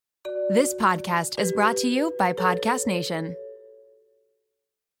This podcast is brought to you by Podcast Nation.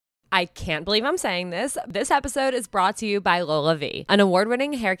 I can't believe I'm saying this. This episode is brought to you by LolaVie, an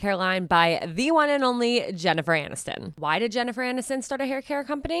award-winning hair care line by the one and only Jennifer Aniston. Why did Jennifer Aniston start a hair care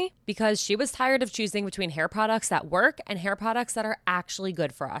company? Because she was tired of choosing between hair products that work and hair products that are actually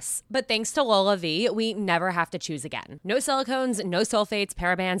good for us. But thanks to LolaVie, we never have to choose again. No silicones, no sulfates,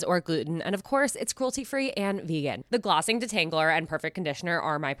 parabens, or gluten, and of course, it's cruelty-free and vegan. The Glossing Detangler and Perfect Conditioner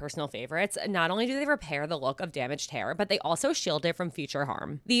are my personal favorites. Not only do they repair the look of damaged hair, but they also shield it from future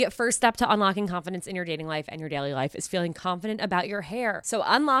harm. The first step to unlocking confidence in your dating life and your daily life is feeling confident about your hair. So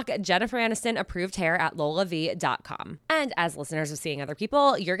unlock Jennifer Aniston approved hair at lolavie.com. And as listeners of Seeing Other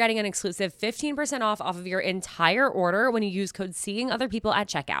People, you're getting an exclusive 15% off of your entire order when you use code Seeing Other People at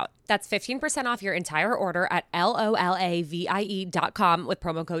checkout. That's 15% off your entire order at lolavie.com with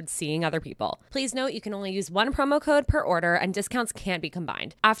promo code Seeing Other People. Please note you can only use one promo code per order and discounts can't be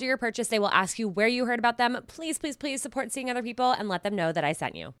combined. After your purchase, they will ask you where you heard about them. Please, please, please support Seeing Other People and let them know that I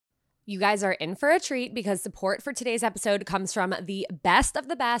sent you. You guys are in for a treat because support for today's episode comes from the best of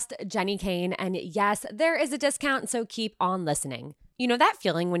the best, Jenni Kayne. And yes, there is a discount, so keep on listening. You know that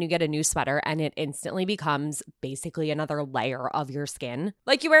feeling when you get a new sweater and it instantly becomes basically another layer of your skin?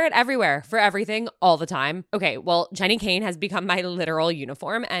 Like you wear it everywhere, for everything, all the time. Okay, well, Jenni Kayne has become my literal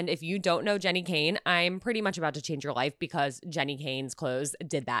uniform. And if you don't know Jenni Kayne, I'm pretty much about to change your life because Jenni Kayne's clothes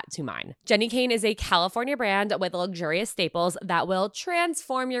did that to mine. Jenni Kayne is a California brand with luxurious staples that will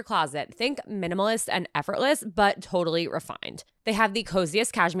transform your closet. Think minimalist and effortless, but totally refined. They have the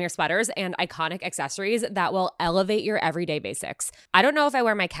coziest cashmere sweaters and iconic accessories that will elevate your everyday basics. I don't know if I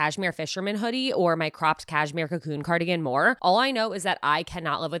wear my cashmere fisherman hoodie or my cropped cashmere cocoon cardigan more. All I know is that I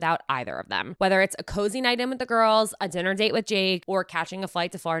cannot live without either of them. Whether it's a cozy night in with the girls, a dinner date with Jake, or catching a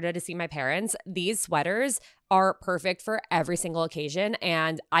flight to Florida to see my parents, these sweaters are perfect for every single occasion,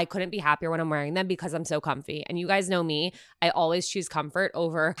 and I couldn't be happier when I'm wearing them because I'm so comfy. And you guys know me, I always choose comfort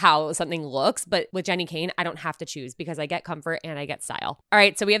over how something looks, but with Jenni Kayne, I don't have to choose because I get comfort and I get style. All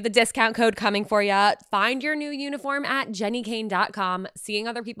right, so we have the discount code coming for you. Find your new uniform at jennikayne.com. Seeing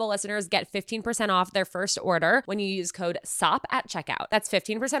Other People listeners get 15% off their first order when you use code SOP at checkout. That's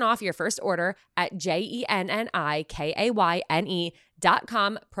 15% off your first order at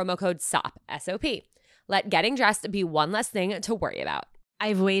jennikayne.com, promo code SOP, S-O-P. Let getting dressed be one less thing to worry about.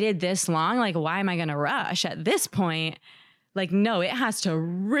 I've waited this long. Like, why am I going to rush at this point? Like, no, it has to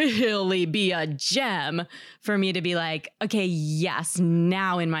really be a gem for me to be like, okay, yes,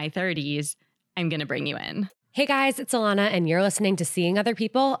 now in my 30s, I'm going to bring you in. Hey guys, it's Alana, and you're listening to Seeing Other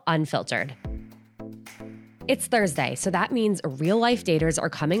People Unfiltered. It's Thursday, so that means real-life daters are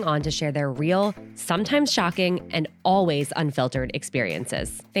coming on to share their real, sometimes shocking, and always unfiltered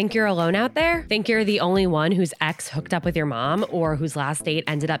experiences. Think you're alone out there? Think you're the only one whose ex hooked up with your mom or whose last date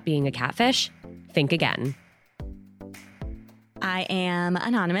ended up being a catfish? Think again. I am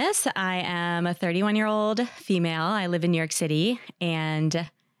anonymous. I am a 31-year-old female. I live in New York City, and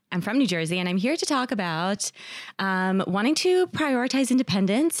I'm from New Jersey, and I'm here to talk about wanting to prioritize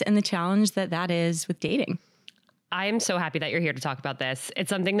independence and the challenge that is with dating. I am so happy that you're here to talk about this. It's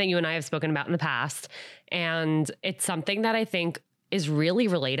something that you and I have spoken about in the past, and it's something that I think is really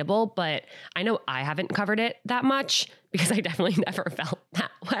relatable, but I know I haven't covered it that much because I definitely never felt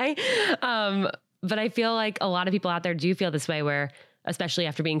that way. But I feel like a lot of people out there do feel this way where, especially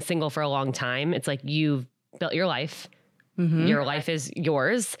after being single for a long time, it's like you've built your life. Mm-hmm. Your life is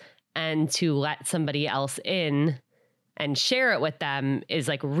yours, and to let somebody else in and share it with them is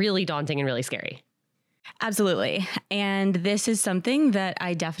like really daunting and really scary. Absolutely. And this is something that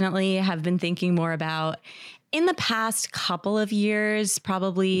I definitely have been thinking more about in the past couple of years,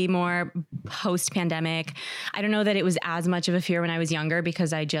 probably more post-pandemic. I don't know that it was as much of a fear when I was younger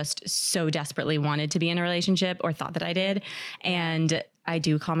because I just so desperately wanted to be in a relationship, or thought that I did. And I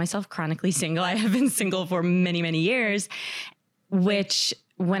do call myself chronically single. I have been single for many, many years, which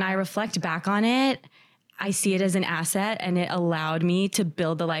when I reflect back on it, I see it as an asset, and it allowed me to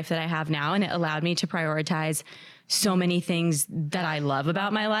build the life that I have now. And it allowed me to prioritize so many things that I love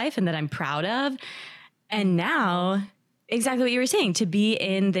about my life and that I'm proud of. And now, exactly what you were saying, to be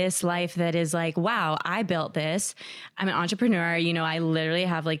in this life that is like, wow, I built this. I'm an entrepreneur. You know, I literally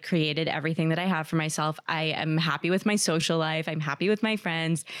have like created everything that I have for myself. I am happy with my social life. I'm happy with my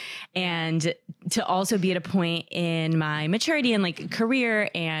friends. And to also be at a point in my maturity and like career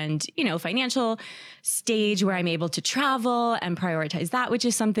and, you know, financial stage where I'm able to travel and prioritize that, which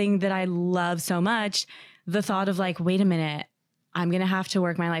is something that I love so much. The thought of like, wait a minute, I'm going to have to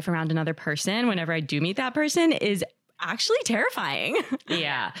work my life around another person whenever I do meet that person is actually terrifying.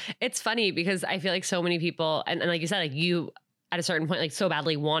 Yeah. It's funny because I feel like so many people, and like you said, like you at a certain point, like so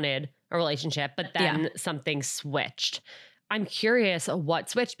badly wanted a relationship, but then something switched. I'm curious what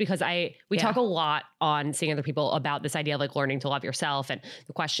switched, because we talk a lot on Seeing Other People about this idea of like learning to love yourself. And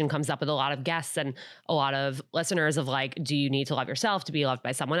the question comes up with a lot of guests and a lot of listeners of like, do you need to love yourself to be loved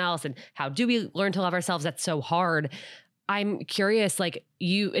by someone else? And how do we learn to love ourselves? That's so hard. I'm curious, like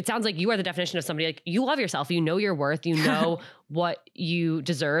it sounds like you are the definition of somebody, like you love yourself, you know your worth, you know what you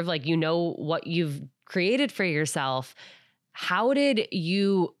deserve, like you know what you've created for yourself. How did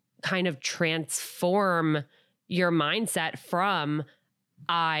you kind of transform your mindset from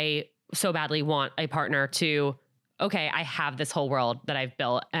I so badly want a partner to, okay, I have this whole world that I've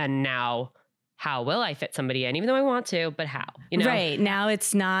built, and now how will I fit somebody in, even though I want to, but how? You know? Right. Now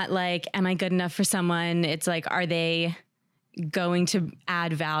it's not like, am I good enough for someone? It's like, are they going to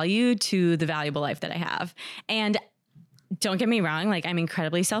add value to the valuable life that I have? And don't get me wrong, like I'm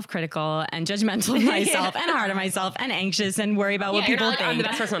incredibly self-critical and judgmental of myself and hard on myself and anxious and worry about what people think. I'm the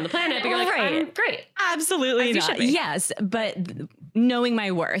best person on the planet, but you're like, I'm great. Absolutely not. Yes, but knowing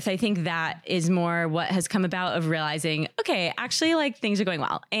my worth, I think that is more what has come about of realizing, okay, actually like things are going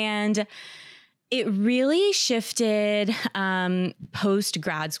well. And it really shifted post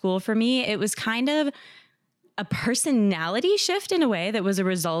grad school for me. It was kind of a personality shift in a way that was a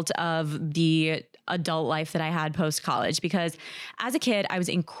result of the adult life that I had post college, because as a kid, I was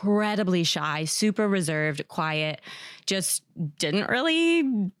incredibly shy, super reserved, quiet, just didn't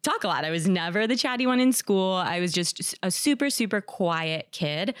really talk a lot. I was never the chatty one in school. I was just a super, super quiet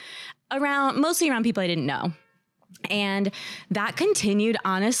kid mostly around people I didn't know. And that continued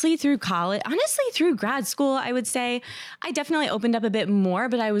honestly through college, honestly through grad school. I would say I definitely opened up a bit more,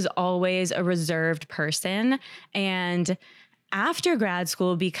 but I was always a reserved person. And after grad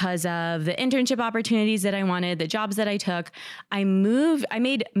school, because of the internship opportunities that I wanted, the jobs that I took, I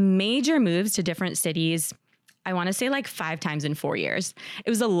made major moves to different cities. I want to say like 5 times in 4 years. It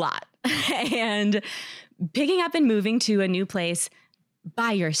was a lot. And picking up and moving to a new place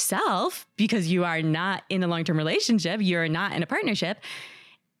by yourself, because you are not in a long-term relationship, you're not in a partnership,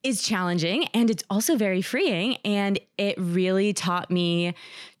 is challenging. And it's also very freeing. And it really taught me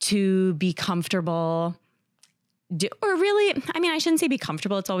to be comfortable. I shouldn't say be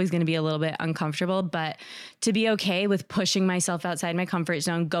comfortable. It's always going to be a little bit uncomfortable, but to be okay with pushing myself outside my comfort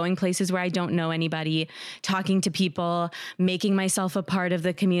zone, going places where I don't know anybody, talking to people, making myself a part of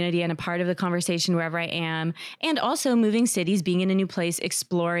the community and a part of the conversation wherever I am. And also moving cities, being in a new place,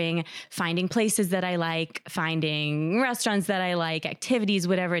 exploring, finding places that I like, finding restaurants that I like, activities,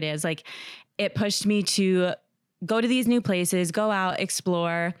 whatever it is. Like it pushed me to go to these new places, go out,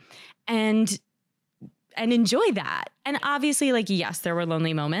 explore, and enjoy that. And obviously, like, yes, there were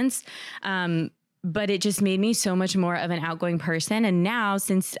lonely moments, but it just made me so much more of an outgoing person. And now,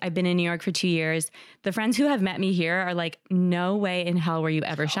 since I've been in New York for 2 years, the friends who have met me here are like, no way in hell were you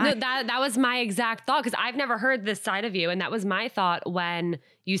ever shy. No, that was my exact thought, because I've never heard this side of you. And that was my thought when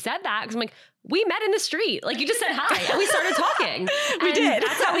you said that, because I'm like, we met in the street. Like you just said hi and we started talking. We did.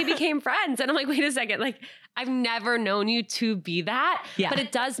 That's how we became friends. And I'm like, wait a second. Like I've never known you to be that, but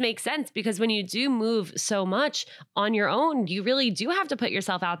it does make sense, because when you do move so much on your own, you really do have to put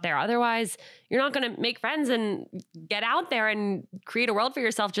yourself out there. Otherwise you're not going to make friends and get out there and create a world for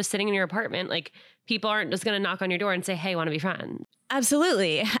yourself just sitting in your apartment. Like people aren't just going to knock on your door and say, hey, want to be friends?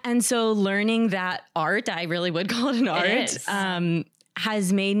 Absolutely. And so learning that art, I really would call it an art,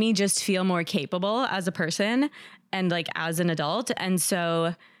 has made me just feel more capable as a person and like as an adult. And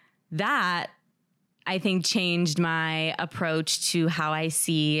so that, I think, changed my approach to how I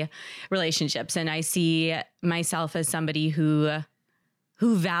see relationships. And I see myself as somebody who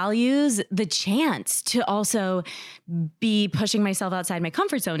values the chance to also be pushing myself outside my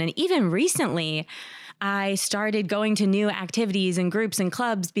comfort zone. And even recently, I started going to new activities and groups and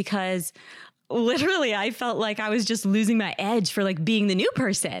clubs because literally I felt like I was just losing my edge for like being the new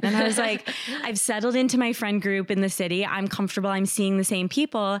person. And I was like, I've settled into my friend group in the city. I'm comfortable. I'm seeing the same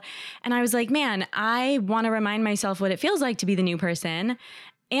people. And I was like, man, I want to remind myself what it feels like to be the new person.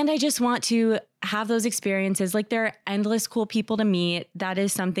 And I just want to have those experiences. Like there are endless cool people to meet. That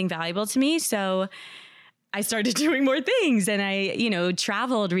is something valuable to me. So I started doing more things, and I,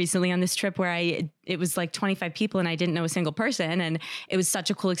 traveled recently on this trip where it was like 25 people and I didn't know a single person, and it was such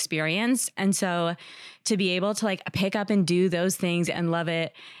a cool experience. And so to be able to like pick up and do those things and love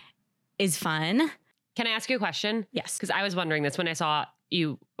it is fun. Can I ask you a question? Yes. Because I was wondering this when I saw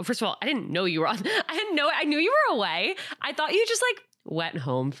you. First of all, I didn't know you were on. I knew you were away. I thought you just like went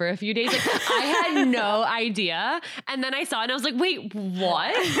home for a few days. Like, I had no idea. And then I saw it and I was like, wait,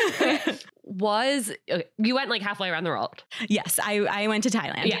 what? You went like halfway around the world? Yes, I went to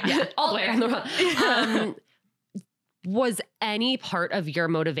Thailand. Yeah, all the way around the world. Was any part of your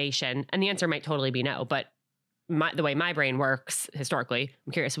motivation, and the answer might totally be no, but the way my brain works historically,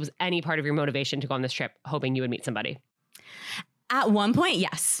 I'm curious, was any part of your motivation to go on this trip hoping you would meet somebody? At one point,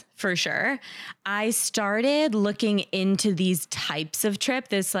 yes, for sure. I started looking into these types of trip,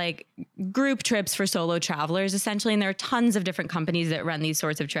 this like group trips for solo travelers, essentially. And there are tons of different companies that run these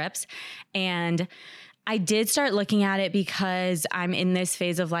sorts of trips. And I did start looking at it because I'm in this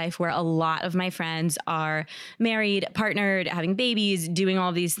phase of life where a lot of my friends are married, partnered, having babies, doing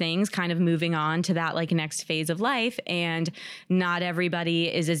all these things, kind of moving on to that like next phase of life. And not everybody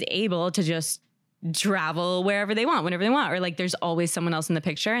is as able to just travel wherever they want, whenever they want, or like there's always someone else in the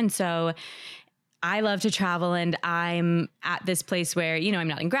picture. And so I love to travel, and I'm at this place where, you know, I'm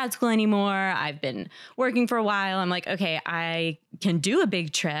not in grad school anymore. I've been working for a while. I'm like, okay, I can do a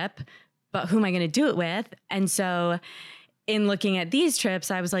big trip, but who am I going to do it with? And so in looking at these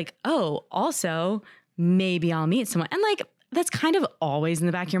trips, I was like, oh, also maybe I'll meet someone. And like, that's kind of always in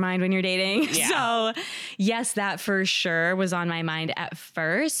the back of your mind when you're dating. Yeah. So yes, that for sure was on my mind at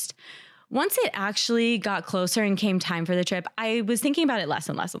first. Once it actually got closer and came time for the trip, I was thinking about it less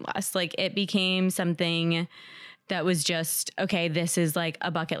and less and less. Like it became something that was just, okay, this is like a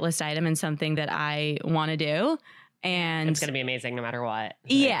bucket list item and something that I want to do. And it's going to be amazing no matter what.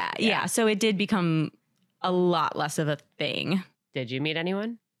 Yeah. So it did become a lot less of a thing. Did you meet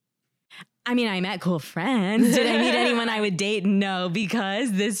anyone? I mean, I met cool friends. Did I meet anyone I would date? No,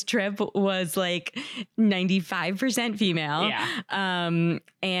 because this trip was like 95% female. Yeah.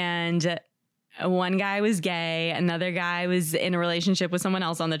 And one guy was gay. Another guy was in a relationship with someone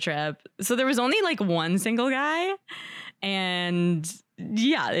else on the trip. So there was only like one single guy. And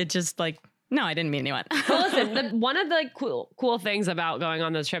yeah, it just like, no, I didn't meet anyone. Well, listen, one of the cool things about going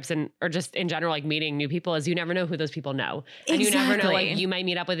on those trips or just in general, like meeting new people is you never know who those people know. And you never know, like you might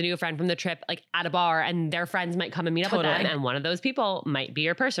meet up with a new friend from the trip, like at a bar, and their friends might come and meet up with them. And one of those people might be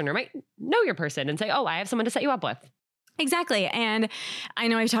your person or might know your person and say, oh, I have someone to set you up with. Exactly. And I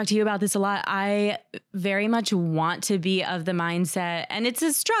know I've talked to you about this a lot. I very much want to be of the mindset, and it's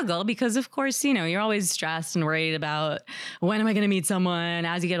a struggle because of course, you know, you're always stressed and worried about when am I going to meet someone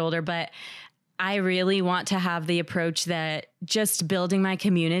as you get older. But I really want to have the approach that just building my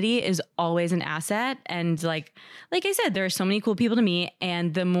community is always an asset. And like I said, there are so many cool people to meet.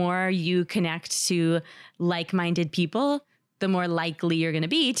 And the more you connect to like-minded people, the more likely you're going to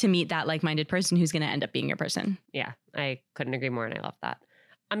be to meet that like-minded person who's going to end up being your person. Yeah, I couldn't agree more. And I love that.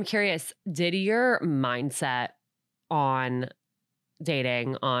 I'm curious, did your mindset on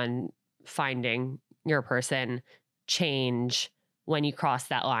dating, on finding your person change when you crossed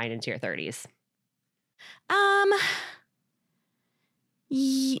that line into your 30s?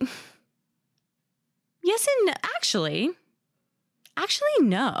 Yes and actually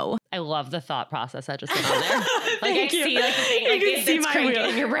no. I love the thought process that just went on there. Like I see like the thing, you like can see it's my cranking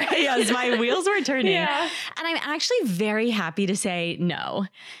wheels in your brain. Yes, my wheels were turning. Yeah. And I'm actually very happy to say no.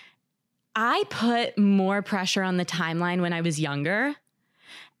 I put more pressure on the timeline when I was younger.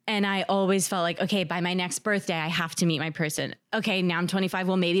 And I always felt like, okay, by my next birthday, I have to meet my person. Okay, now I'm 25.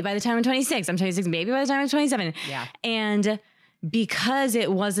 Well, maybe by the time I'm 26, I'm 26, maybe by the time I'm 27. Yeah. And because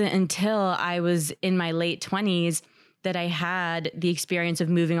it wasn't until I was in my late 20s that I had the experience of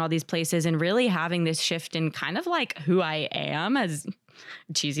moving all these places and really having this shift in kind of like who I am, as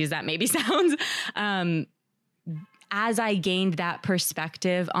cheesy as that maybe sounds, as I gained that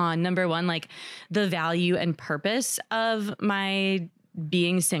perspective on, number one, like the value and purpose of my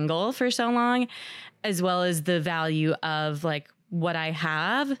being single for so long, as well as the value of like what I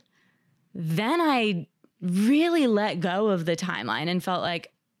have, then I really let go of the timeline and felt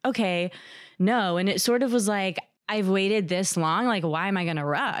like, okay, no. And it sort of was like, I've waited this long. Like, why am I going to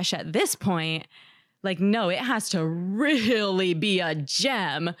rush at this point? Like, no, it has to really be a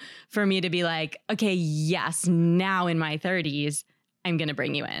gem for me to be like, okay, yes, now in my 30s, I'm going to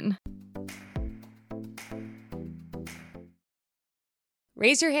bring you in.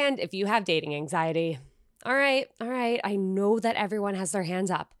 Raise your hand if you have dating anxiety. All right. I know that everyone has their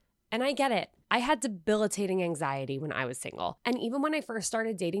hands up, and I get it. I had debilitating anxiety when I was single. And even when I first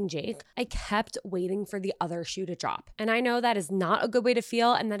started dating Jake, I kept waiting for the other shoe to drop. And I know that is not a good way to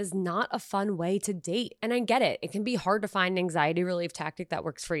feel, and that is not a fun way to date. And I get it. It can be hard to find an anxiety relief tactic that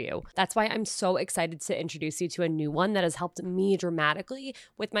works for you. That's why I'm so excited to introduce you to a new one that has helped me dramatically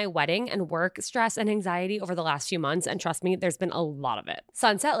with my wedding and work stress and anxiety over the last few months. And trust me, there's been a lot of it.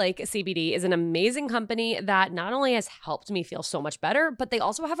 Sunset Lake CBD is an amazing company that not only has helped me feel so much better, but they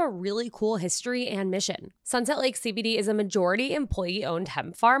also have a really cool history history and mission. Sunset Lake CBD is a majority employee-owned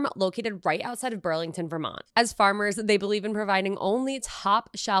hemp farm located right outside of Burlington, Vermont. As farmers, they believe in providing only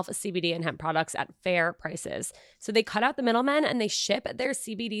top-shelf CBD and hemp products at fair prices. So they cut out the middlemen and they ship their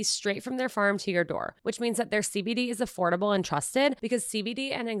CBD straight from their farm to your door, which means that their CBD is affordable and trusted because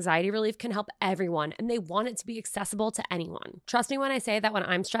CBD and anxiety relief can help everyone and they want it to be accessible to anyone. Trust me when I say that when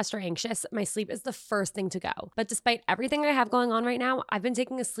I'm stressed or anxious, my sleep is the first thing to go. But despite everything I have going on right now, I've been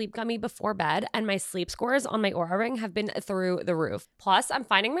taking a sleep gummy before bed and my sleep scores on my Oura Ring have been through the roof. Plus, I'm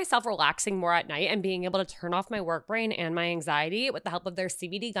finding myself relaxing more at night and being able to turn off my work brain and my anxiety with the help of their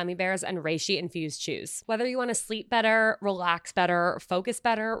CBD gummy bears and reishi infused chews. Whether you want to sleep better, relax better, focus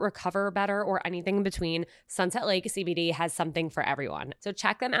better, recover better, or anything in between, Sunset Lake CBD has something for everyone. So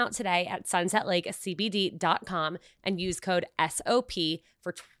check them out today at sunsetlakecbd.com and use code SOP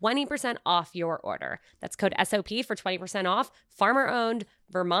for 20% off your order. That's code SOP for 20% off. Farmer-owned,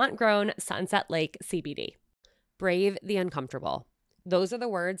 Vermont-grown Sunset Lake CBD. Brave the uncomfortable. Those are the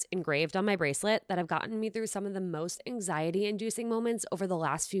words engraved on my bracelet that have gotten me through some of the most anxiety-inducing moments over the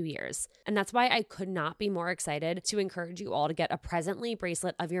last few years. And that's why I could not be more excited to encourage you all to get a Presently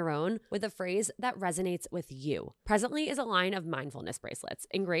bracelet of your own with a phrase that resonates with you. Presently is a line of mindfulness bracelets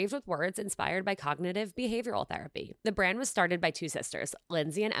engraved with words inspired by cognitive behavioral therapy. The brand was started by two sisters,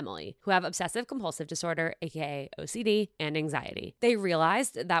 Lindsay and Emily, who have obsessive-compulsive disorder, aka OCD, and anxiety. They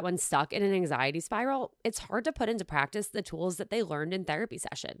realized that when stuck in an anxiety spiral, it's hard to put into practice the tools that they learned in therapy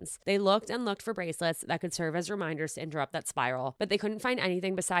sessions. They looked and looked for bracelets that could serve as reminders to interrupt that spiral, but they couldn't find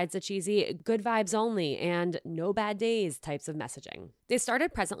anything besides the cheesy good vibes only and no bad days types of messaging. They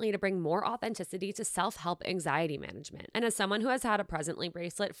started Presently to bring more authenticity to self-help anxiety management. And as someone who has had a Presently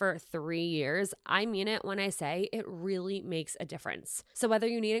bracelet for 3 years, I mean it when I say it really makes a difference. So whether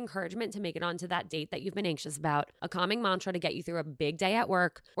you need encouragement to make it onto that date that you've been anxious about, a calming mantra to get you through a big day at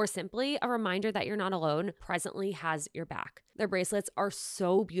work, or simply a reminder that you're not alone, Presently has your back. Their bracelets are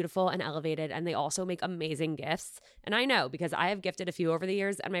so beautiful and elevated, and they also make amazing gifts. And I know because I have gifted a few over the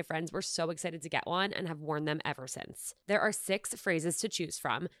years, and my friends were so excited to get one and have worn them ever since. There are 6 phrases to choose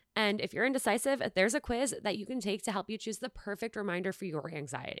from, and if you're indecisive, there's a quiz that you can take to help you choose the perfect reminder for your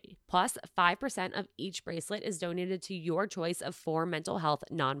anxiety. Plus, 5% of each bracelet is donated to your choice of 4 mental health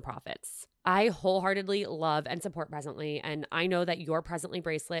nonprofits. I wholeheartedly love and support Presently, and I know that your Presently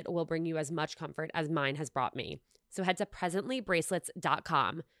bracelet will bring you as much comfort as mine has brought me. So head to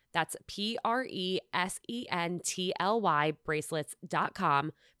presentlybracelets.com. That's PRESENTLY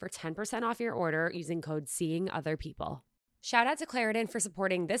bracelets.com for 10% off your order using code SEEINGOTHERPeople. Shout out to Claritin for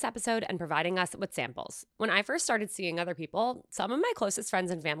supporting this episode and providing us with samples. When I first started seeing other people, some of my closest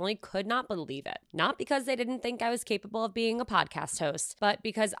friends and family could not believe it. Not because they didn't think I was capable of being a podcast host, but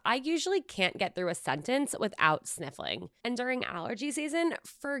because I usually can't get through a sentence without sniffling. And during allergy season,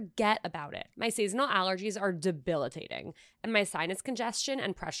 forget about it. My seasonal allergies are debilitating, and my sinus congestion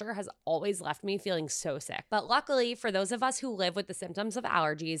and pressure has always left me feeling so sick. But luckily, for those of us who live with the symptoms of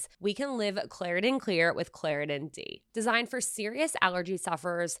allergies, we can live Claritin Clear with Claritin D. Designed for serious allergy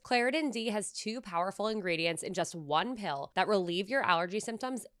sufferers, Claritin D has 2 powerful ingredients in just 1 pill that relieve your allergy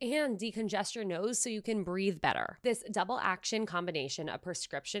symptoms and decongest your nose so you can breathe better. This double action combination of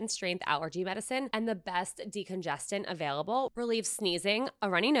prescription strength allergy medicine and the best decongestant available relieves sneezing, a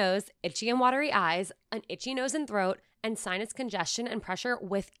runny nose, itchy and watery eyes, an itchy nose and throat, and sinus congestion and pressure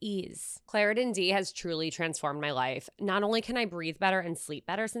with ease. Claritin D has truly transformed my life. Not only can I breathe better and sleep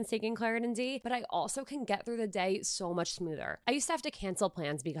better since taking Claritin D, but I also can get through the day so much smoother. I used to have to cancel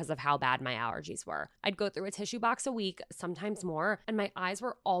plans because of how bad my allergies were. I'd go through a tissue box a week, sometimes more, and my eyes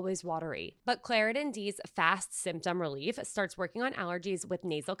were always watery. But Claritin D's fast symptom relief starts working on allergies with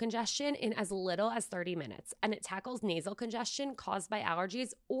nasal congestion in as little as 30 minutes, and it tackles nasal congestion caused by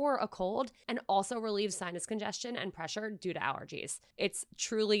allergies or a cold, and also relieves sinus congestion and pressure due to allergies. It's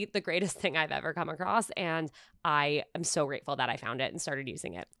truly the greatest thing I've ever come across, and I am so grateful that I found it and started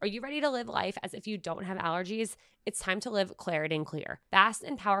using it. Are you ready to live life as if you don't have allergies? It's time to live Claritin Clear. Fast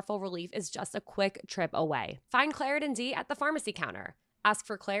and powerful relief is just a quick trip away. Find Claritin D at the pharmacy counter. Ask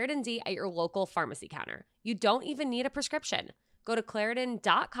for Claritin D at your local pharmacy counter. You don't even need a prescription. Go to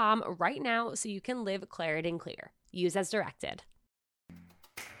Claritin.com right now so you can live Claritin Clear. Use as directed.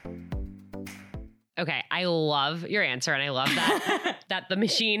 Okay, I love your answer, and I love that the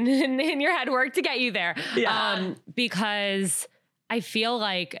machine in your head worked to get you there. Yeah. Because I feel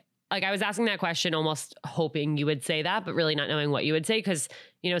like I was asking that question almost hoping you would say that, but really not knowing what you would say. Because,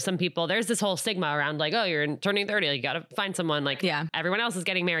 some people, there's this whole stigma around oh, you're turning 30, you got to find someone everyone else is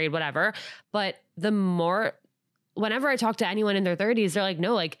getting married, whatever. But whenever I talk to anyone in their 30s, they're like,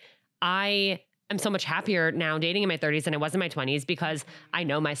 no, I am so much happier now dating in my 30s than I was in my 20s because I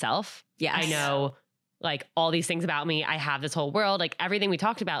know myself. Yes. I know like all these things about me. I have this whole world, like everything we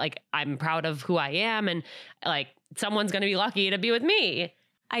talked about, like I'm proud of who I am and like someone's going to be lucky to be with me.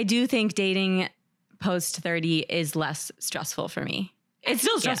 I do think dating post 30 is less stressful for me. It's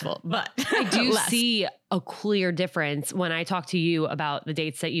still stressful, but I do less. see a clear difference when I talk to you about the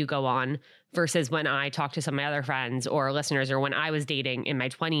dates that you go on versus when I talk to some of my other friends or listeners or when I was dating in my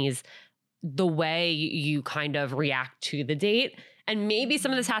 20s, the way you kind of react to the date. And maybe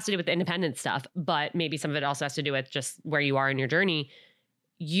some of this has to do with the independent stuff, but maybe some of it also has to do with just where you are in your journey.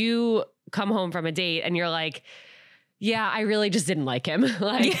 You come home from a date and you're like, yeah, I really just didn't like him. He's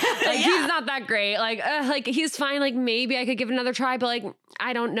not that great. Like he's fine. Like maybe I could give it another try, but like,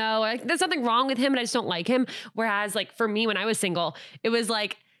 I don't know. Like, there's nothing wrong with him and I just don't like him. Whereas like for me, when I was single, it was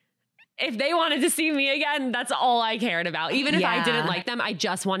like, if they wanted to see me again, that's all I cared about. Even if I didn't like them, I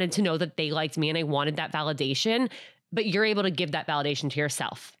just wanted to know that they liked me and I wanted that validation. But you're able to give that validation to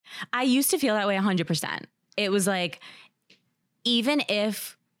yourself. I used to feel that way 100%. It was like, even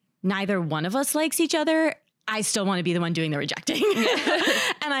if neither one of us likes each other, I still want to be the one doing the rejecting.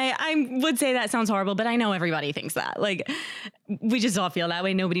 And I would say that sounds horrible, but I know everybody thinks that. Like, we just all feel that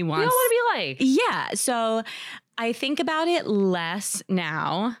way. Nobody wants. You don't want to be like. Yeah. So I think about it less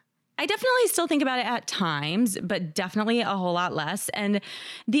now. I definitely still think about it at times, but definitely a whole lot less. And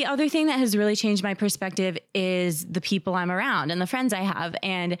the other thing that has really changed my perspective is the people I'm around and the friends I have,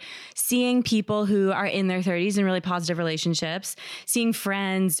 and seeing people who are in their 30s in really positive relationships, seeing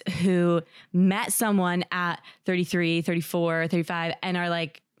friends who met someone at 33, 34, 35 and are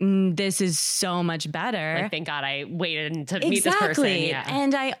like, this is so much better. Like, thank God I waited to meet this person. Yeah.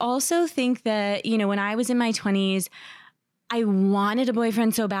 And I also think that, you know, when I was in my 20s, I wanted a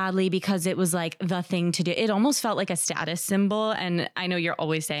boyfriend so badly because it was like the thing to do. It almost felt like a status symbol. And I know you're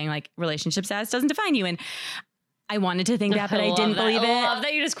always saying like relationship status doesn't define you. And I wanted to think that, but I didn't believe it. I love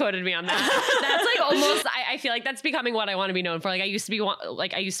that you just quoted me on that. That's like almost, I feel like that's becoming what I want to be known for. Like I used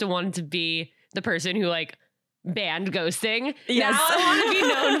to want to be the person who like banned ghosting. Yes. Now I want to be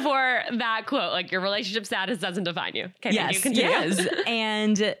known for that quote. Like your relationship status doesn't define you. Okay, yes, thank you. Continue. Yes.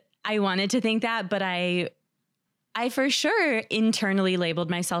 And I wanted to think that, but I for sure internally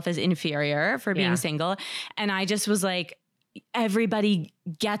labeled myself as inferior for being single. And I just was like, everybody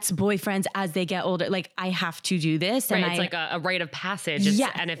gets boyfriends as they get older. Like I have to do this. Right, and it's like a rite of passage.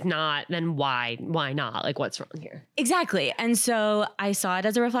 And if not, then why not? Like what's wrong here? Exactly. And so I saw it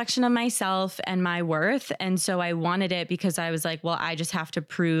as a reflection of myself and my worth. And so I wanted it because I was like, well, I just have to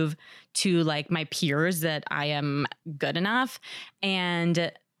prove to like my peers that I am good enough.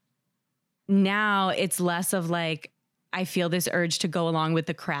 And now it's less of like, I feel this urge to go along with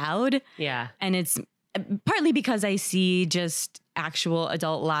the crowd. Yeah. And it's partly because I see just actual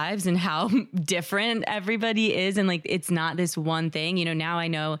adult lives and how different everybody is. And like, it's not this one thing. You know, now I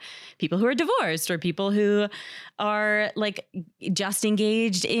know people who are divorced or people who are like just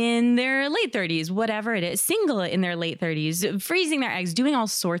engaged in their late 30s, whatever it is, single in their late 30s, freezing their eggs, doing all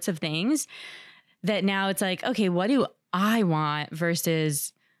sorts of things that now it's like, okay, what do I want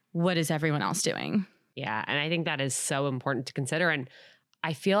versus what is everyone else doing? Yeah. And I think that is so important to consider. And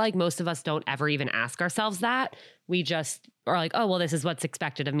I feel like most of us don't ever even ask ourselves that. We just are like, oh, well, this is what's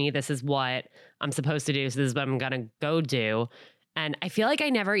expected of me. This is what I'm supposed to do. So this is what I'm going to go do. And I feel like I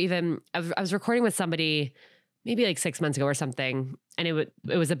never even, I was recording with somebody maybe like 6 months ago or something. And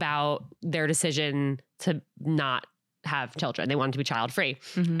it was about their decision to not have children. They wanted to be child free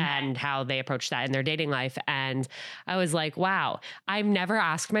and how they approached that in their dating life. And I was like, wow, I've never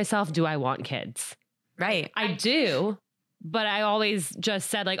asked myself, do I want kids? Right. I do. But I always just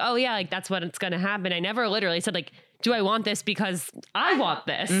said like, oh yeah, like that's what it's going to happen. I never literally said like, do I want this because I want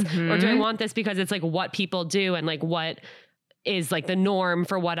this? Or do I want this because it's like what people do and like what is like the norm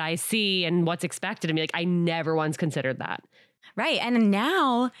for what I see and what's expected of me? Like I never once considered that. Right. And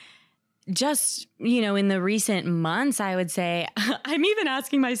now just, you know, in the recent months, I would say I'm even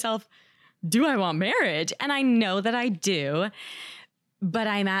asking myself, do I want marriage? And I know that I do, but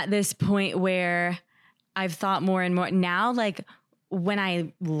I'm at this point where I've thought more and more now, like when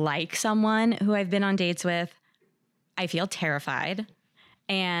I like someone who I've been on dates with, I feel terrified.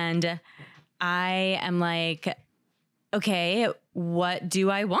 And I am like, okay, what do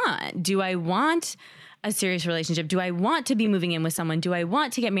I want? Do I want a serious relationship? Do I want to be moving in with someone? Do I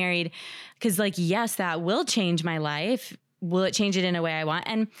want to get married? Because like, yes, that will change my life. Will it change it in a way I want?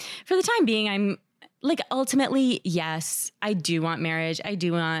 And for the time being, I'm like, ultimately, yes, I do want marriage. I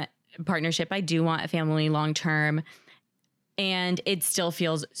do want partnership. I do want a family long-term. And it still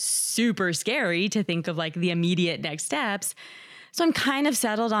feels super scary to think of like the immediate next steps. So I'm kind of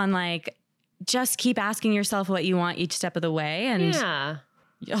settled on like, just keep asking yourself what you want each step of the way. And Yeah.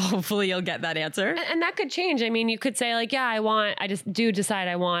 hopefully you'll get that answer. And that could change. I mean, you could say like, yeah, I just do decide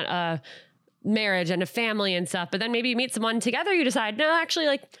I want a marriage and a family and stuff. But then maybe you meet someone together. You decide, no, actually,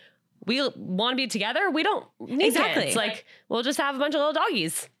 like, we want to be together. We don't need kids. Like, we'll just have a bunch of little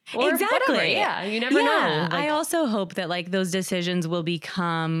doggies. Or Exactly. whatever. Yeah. You never know. Like, I also hope that like those decisions will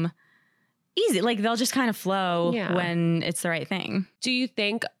become easy. Like they'll just kind of flow when it's the right thing. do you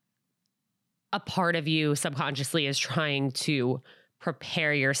think a part of you subconsciously is trying to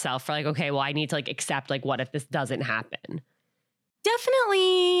prepare yourself for like, okay, well, I need to like accept like, what if this doesn't happen?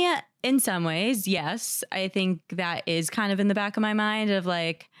 Definitely in some ways, yes. I think that is kind of in the back of my mind of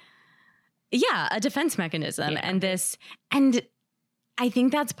like, yeah, a defense mechanism and I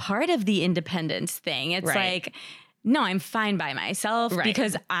think that's part of the independence thing. It's like, no, I'm fine by myself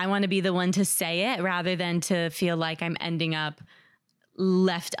because I want to be the one to say it rather than to feel like I'm ending up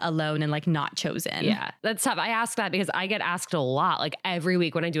left alone and like not chosen. Yeah, that's tough. I ask that because I get asked a lot. Like every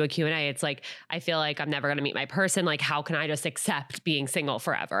week when I do a Q&A, it's like, I feel like I'm never going to meet my person. Like, how can I just accept being single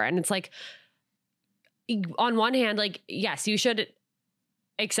forever? And it's like, on one hand, like, yes, you should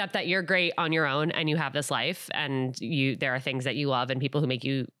accept that you're great on your own and you have this life and there are things that you love and people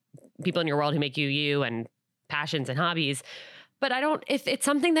in your world who make you and passions and hobbies. But if it's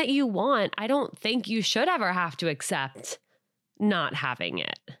something that you want, I don't think you should ever have to accept not having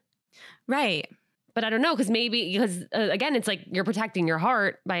it. Right. But I don't know, because again, it's like you're protecting your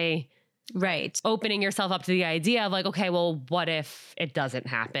heart by opening yourself up to the idea of like, okay, well, what if it doesn't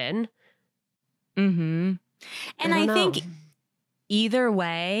happen? Mm-hmm. And I think either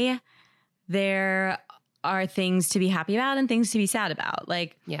way, there are things to be happy about and things to be sad about.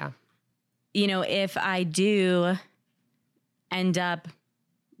 Like, you know, if I do end up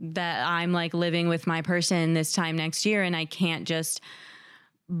that I'm like living with my person this time next year and I can't just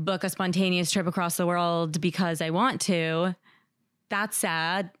book a spontaneous trip across the world because I want to, that's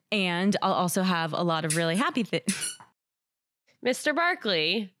sad. And I'll also have a lot of really happy things. Mr.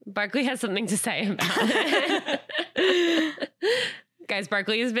 Barkley has something to say about it. Guys,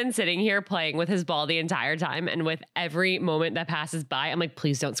 Barkley has been sitting here playing with his ball the entire time. And with every moment that passes by, I'm like,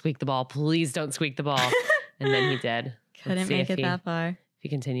 please don't squeak the ball. Please don't squeak the ball. And then he did. Couldn't make it that far. If he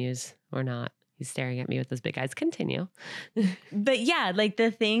continues or not. He's staring at me with those big eyes. Continue. But yeah, like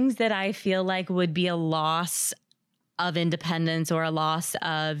the things that I feel like would be a loss of independence or a loss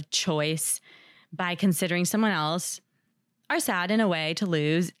of choice by considering someone else are sad in a way to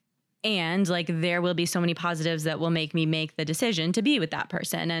lose. And like there will be so many positives that will make me make the decision to be with that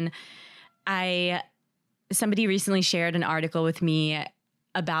person. And somebody recently shared an article with me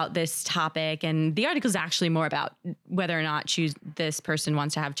about this topic, and the article is actually more about whether or not this person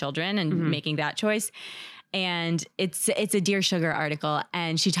wants to have children and making that choice. And it's a Dear Sugar article,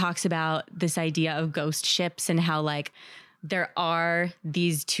 and she talks about this idea of ghost ships and how like there are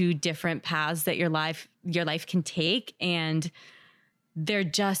these two different paths that your life can take, and they're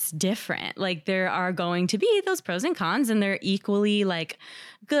just different. Like there are going to be those pros and cons, and they're equally like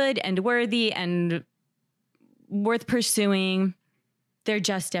good and worthy and worth pursuing. They're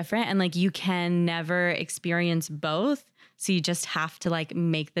just different. And like, you can never experience both. So you just have to like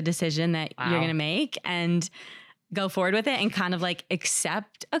make the decision that you're going to make and go forward with it and kind of like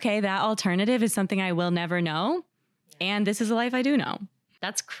accept, okay, that alternative is something I will never know. And this is a life I do know.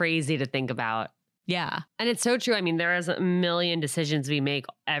 That's crazy to think about. Yeah. And it's so true. I mean, there is a million decisions we make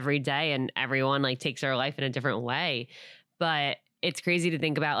every day and everyone like takes their life in a different way. But it's crazy to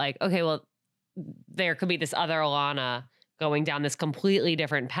think about like, okay, well, there could be this other Alana going down this completely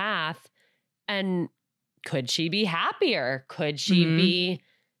different path. And could she be happier? Could she be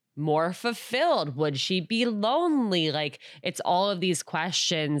more fulfilled? Would she be lonely? Like it's all of these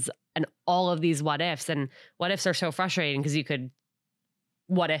questions and all of these what ifs. And what ifs are so frustrating because you could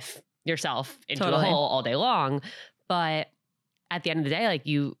what if yourself into a hole all day long. But at the end of the day, like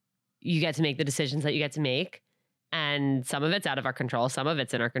you get to make the decisions that you get to make. And some of it's out of our control. Some of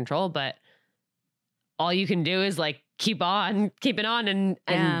it's in our control. But all you can do is like keep it on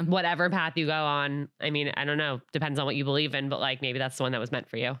and whatever path you go on. I mean, I don't know, depends on what you believe in, but like maybe that's the one that was meant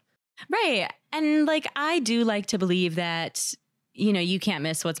for you. Right. And like, I do like to believe that, you know, you can't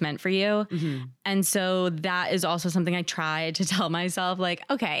miss what's meant for you. And so that is also something I try to tell myself, like,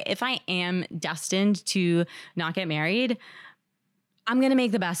 okay, if I am destined to not get married, I'm going to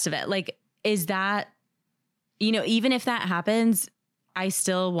make the best of it. Like, is that, you know, even if that happens, I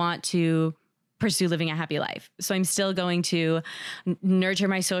still want to pursue living a happy life. So I'm still going to nurture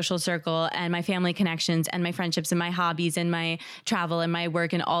my social circle and my family connections and my friendships and my hobbies and my travel and my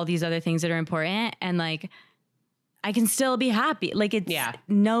work and all these other things that are important. And like, I can still be happy. Like it's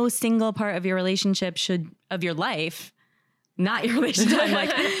no single part of your relationship of your life, not your relationship. I'm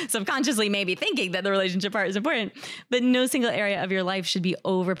like subconsciously maybe thinking that the relationship part is important, but no single area of your life should be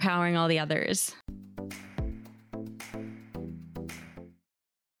overpowering all the others.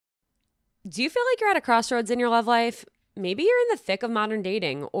 Do you feel like you're at a crossroads in your love life? Maybe you're in the thick of modern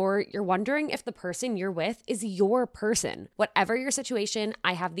dating, or you're wondering if the person you're with is your person. Whatever your situation,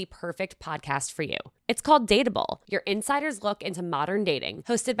 I have the perfect podcast for you. It's called Dateable, your insider's look into modern dating,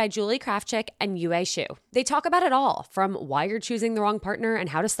 hosted by Julie Krafchick and Yue Xu. They talk about it all, from why you're choosing the wrong partner and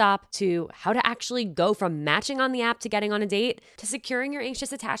how to stop, to how to actually go from matching on the app to getting on a date, to securing your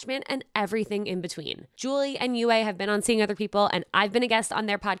anxious attachment and everything in between. Julie and Yue have been on Seeing Other People, and I've been a guest on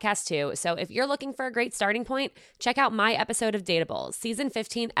their podcast too. So if you're looking for a great starting point, check out my episode of Dateable, season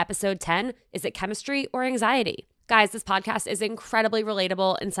 15, episode 10, Is It Chemistry or Anxiety? Guys, this podcast is incredibly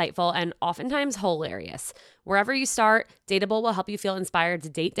relatable, insightful, and oftentimes hilarious. Wherever you start, Dateable will help you feel inspired to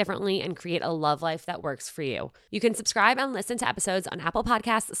date differently and create a love life that works for you. You can subscribe and listen to episodes on Apple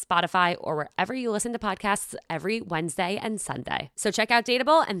Podcasts, Spotify, or wherever you listen to podcasts every Wednesday and Sunday. So check out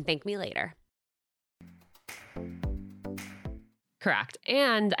Dateable and thank me later. Correct.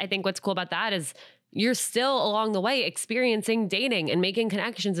 And I think what's cool about that is you're still along the way experiencing dating and making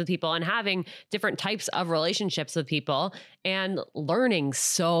connections with people and having different types of relationships with people and learning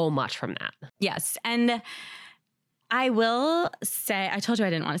so much from that. Yes. And I will say, I told you I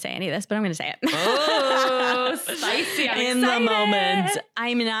didn't want to say any of this, but I'm going to say it. Oh, spicy. I'm in excited. The moment.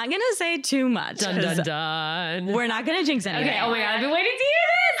 I'm not going to say too much. Dun, dun, dun. We're not going to jinx anything. Okay. Oh my God. I've been waiting to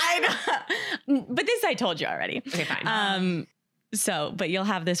hear this. I know. But this I told you already. Okay, fine. But you'll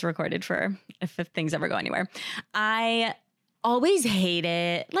have this recorded for if things ever go anywhere. I always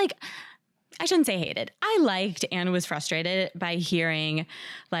hated, like, I shouldn't say hated. I liked and was frustrated by hearing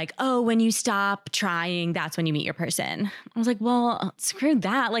like, oh, when you stop trying, that's when you meet your person. I was like, well, screw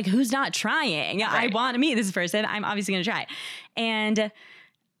that. Like, who's not trying? Right. I want to meet this person. I'm obviously going to try. And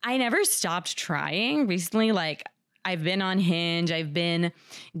I never stopped trying recently. Like, I've been on Hinge. I've been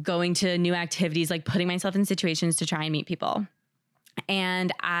going to new activities, like putting myself in situations to try and meet people.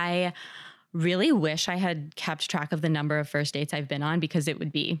 And I really wish I had kept track of the number of first dates I've been on, because it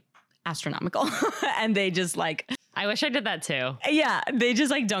would be astronomical. And they just like, I wish I did that too. Yeah, they just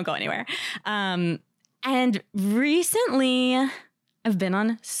like don't go anywhere. And recently I've been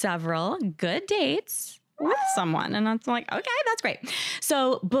on several good dates with someone, and it's like, okay, that's great.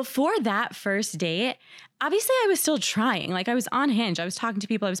 So before that first date, obviously I was still trying. Like, I was on Hinge, I was talking to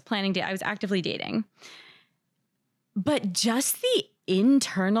people, I was planning I was actively dating. But just the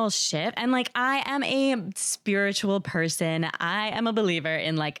internal shift, and like, I am a spiritual person. I am a believer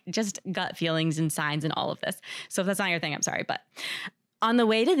in like just gut feelings and signs and all of this. So if that's not your thing, I'm sorry. But on the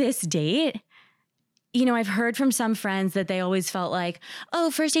way to this date, you know, I've heard from some friends that they always felt like,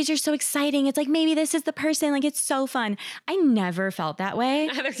 oh, first dates are so exciting. It's like, maybe this is the person. Like, it's so fun. I never felt that way.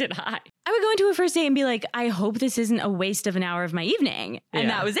 Neither did I. I would go into a first date and be like, I hope this isn't a waste of an hour of my evening. And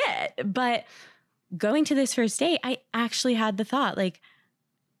that was it. But going to this first date, I actually had the thought, like,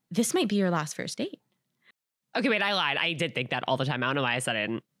 this might be your last first date. Okay, wait, I lied. I did think that all the time. I don't know why I said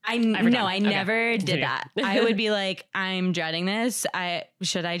it. I never did that. I would be like, I'm dreading this.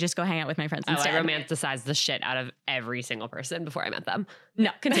 Should I just go hang out with my friends instead? I romanticized the shit out of every single person before I met them.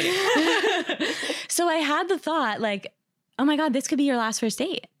 No, continue. So I had the thought, like, oh my God, this could be your last first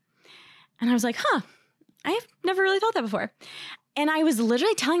date. And I was like, I have never really thought that before. And I was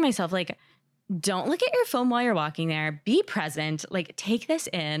literally telling myself, like, don't look at your phone while you're walking there. Be present. Like, take this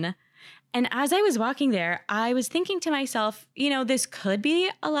in. And as I was walking there, I was thinking to myself, you know, this could be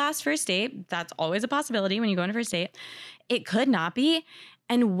a last first date. That's always a possibility when you go on a first date. It could not be.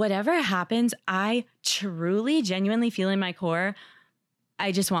 And whatever happens, I truly, genuinely feel in my core,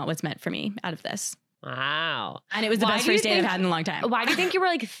 I just want what's meant for me out of this. Wow. And it was the best first date I've had in a long time. Why do you think you were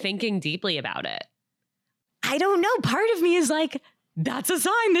like thinking deeply about it? I don't know. Part of me is like, that's a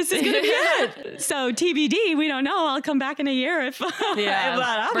sign this is going to be it. So TBD, we don't know. I'll come back in a year if that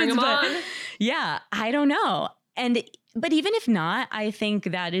happens. Bring them on. Yeah, I don't know. But even if not, I think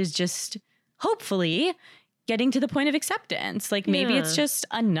that is just hopefully getting to the point of acceptance. Like, maybe it's just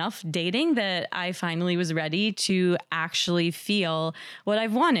enough dating that I finally was ready to actually feel what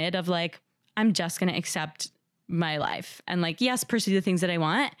I've wanted of like, I'm just going to accept my life and like, yes, pursue the things that I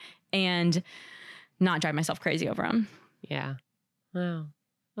want and not drive myself crazy over them. Yeah. Wow.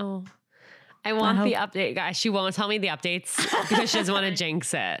 Oh, I want the update, guys. She won't tell me the updates because she doesn't want to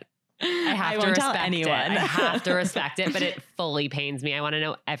jinx it. I have to respect it. I have to respect it, but it fully pains me. I want to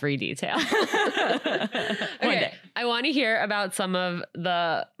know every detail. Okay. I want to hear about some of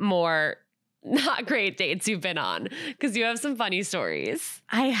the more not great dates you've been on? Because you have some funny stories.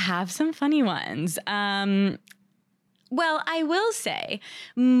 I have some funny ones. Well, I will say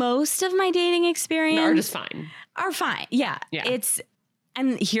most of my dating experience Are just fine. Are fine. Yeah.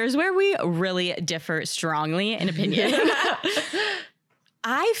 And here's where we really differ strongly in opinion.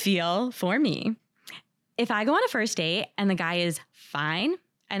 I feel, for me, if I go on a first date and the guy is fine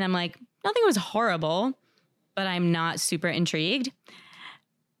and I'm like, nothing was horrible, but I'm not super intrigued.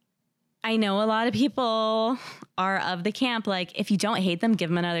 I know a lot of people are of the camp, like, if you don't hate them, give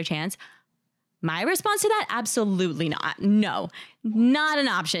them another chance. My response to that, absolutely not. No, not an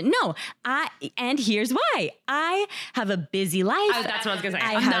option. No, and here's why. I have a busy life. That's what I was going to say.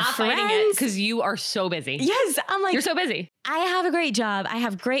 I'm not fighting it because you are so busy. Yes, I'm like, you're so busy. I have a great job. I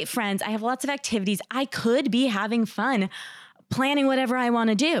have great friends. I have lots of activities. I could be having fun planning whatever I want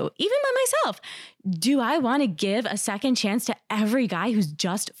to do, even by myself. Do I want to give a second chance to every guy who's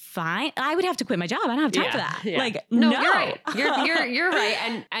just fine? I would have to quit my job. I don't have time for that. Yeah. Like, no. You're right. You're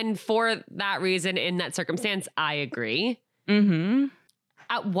right. And for that reason, in that circumstance, I agree. Mm-hmm.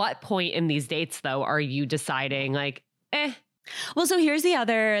 At what point in these dates, though, are you deciding like, Well, so here's the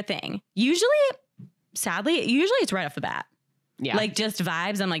other thing. Sadly, it's right off the bat. Yeah. Like just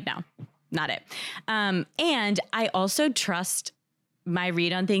vibes. I'm like, no, not it. And I also trust my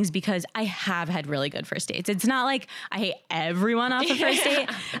read on things because I have had really good first dates. It's not like I hate everyone off the first date.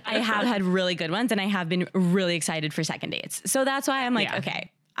 I have had really good ones and I have been really excited for second dates. So that's why I'm like,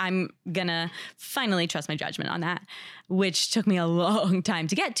 okay, I'm gonna finally trust my judgment on that, which took me a long time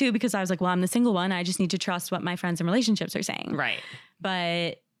to get to because I was like, well, I'm the single one. I just need to trust what my friends in relationships are saying. Right.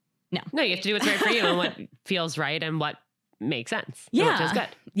 But no, you have to do what's right for you and what feels right and what makes sense. Yeah. Which is good.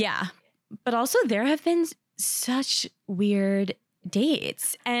 Yeah. But also there have been such weird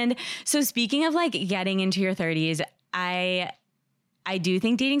dates. And so speaking of like getting into your 30s, I do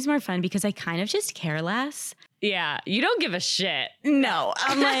think dating's more fun because I kind of just care less. Yeah. You don't give a shit. No,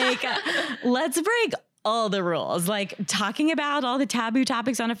 I'm like, let's break all the rules. Like talking about all the taboo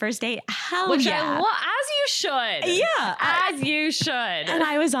topics on a first date. Which yeah. As you should. Yeah. As you should. And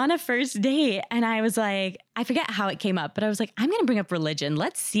I was on a first date and I was like, I forget how it came up, but I was like, I'm going to bring up religion.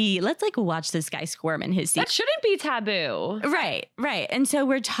 Let's like watch this guy squirm in his seat. That shouldn't be taboo. Right. And so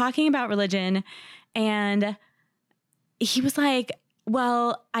we're talking about religion and he was like,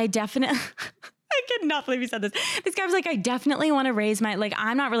 well, I definitely... I cannot believe he said this. This guy was like, I definitely want to raise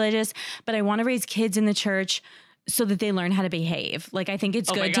I'm not religious, but I want to raise kids in the church so that they learn how to behave. Like, I think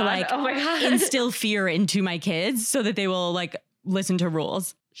it's good to instill fear into my kids so that they will listen to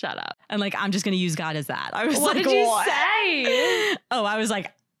rules. Shut up. And I'm just going to use God as that. I was what like, did you what? say? Oh, I was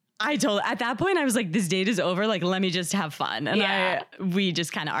like, at that point, I was like, this date is over. Like, let me just have fun. And we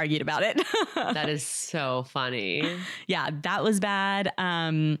just kind of argued about it. That is so funny. Yeah, that was bad.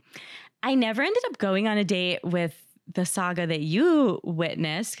 I never ended up going on a date with the saga that you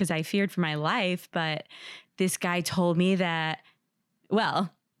witnessed because I feared for my life. But this guy told me that,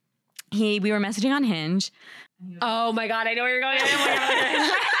 well, we were messaging on Hinge. Oh my God, I know where you're going.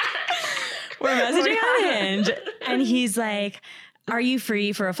 We're messaging on Hinge. And he's like, are you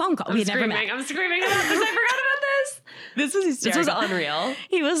free for a phone call? We had never met. I'm screaming about this. I forgot about this. This was hysterical. This was unreal.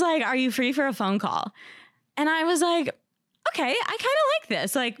 He was like, are you free for a phone call? And I was like, okay, I kind of like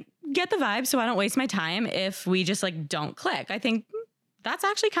this. Like, get the vibe so I don't waste my time if we just don't click. I think that's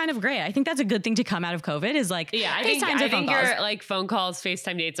actually kind of great. I think that's a good thing to come out of COVID is I think your phone calls,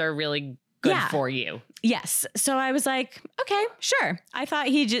 FaceTime dates are really good for you. Yes. So I was like, okay, sure. I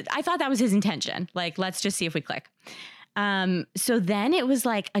thought that was his intention. Like, let's just see if we click. So then it was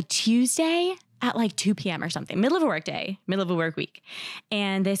a Tuesday at 2 p.m. or something, middle of a work day, middle of a work week.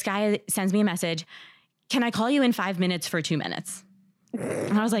 And this guy sends me a message. Can I call you in 5 minutes for 2 minutes?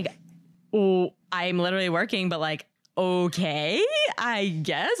 And I was like, oh, I'm literally working, but okay, I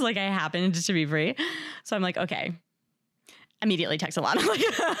guess. I happened to be free. So I'm like, okay. Immediately text Alana,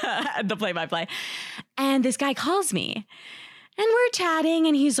 the play-by-play. And this guy calls me. And we're chatting,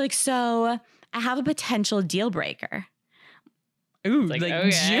 and he's like, so I have a potential deal breaker. Ooh, okay.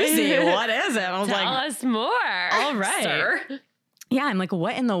 Juicy. What is it? I was Tell us more. All right. Sir. Yeah, I'm like,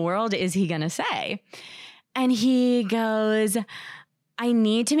 what in the world is he going to say? And he goes, I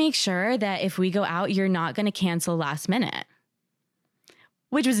need to make sure that if we go out, you're not going to cancel last minute.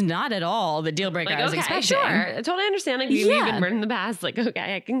 Which was not at all the deal breaker I was expecting. Sure. I totally understand. You've been burned in the past.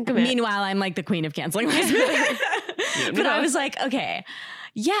 Okay, I can commit. Meanwhile, I'm the queen of canceling last minute. But I was like, okay.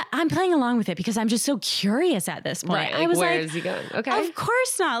 Yeah, I'm playing along with it because I'm just so curious at this point. Right, I was where is he going? Okay. Of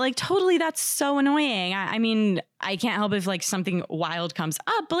course not. Totally, that's so annoying. I mean, I can't help if something wild comes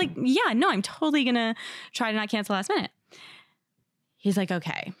up, but I'm totally going to try to not cancel last minute. He's like,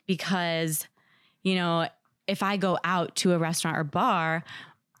 okay, because you know, if I go out to a restaurant or bar,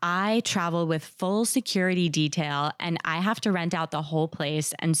 I travel with full security detail and I have to rent out the whole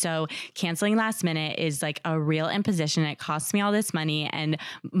place. And so canceling last minute is like a real imposition. It costs me all this money and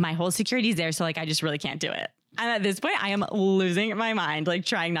my whole security is there. So like, I just really can't do it. And at this point I am losing my mind, like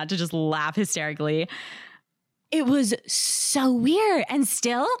trying not to just laugh hysterically. It was so weird. And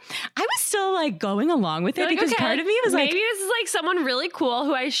still, I was still like going along with it because part of me was like, maybe this is like someone really cool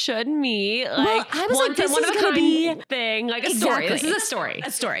who I should meet. Like, well, I was like, this is going to be thing, like a story. This is a story. A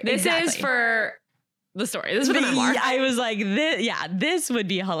story. This is for the story. This is for the memoir. I was like, this would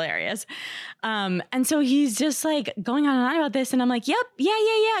be hilarious. And so he's just like going on and on about this. And I'm like, yep,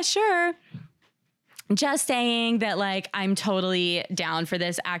 yeah, sure. Just saying that like, I'm totally down for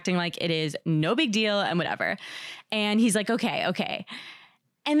this, acting like it is no big deal and whatever. And he's like, okay.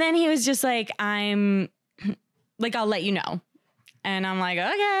 And then he was just like, I'm like, I'll let you know. And I'm like,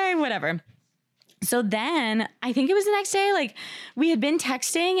 okay, whatever. So then I think it was the next day, like we had been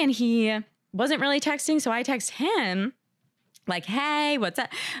texting and he wasn't really texting. So I text him like, hey, what's up?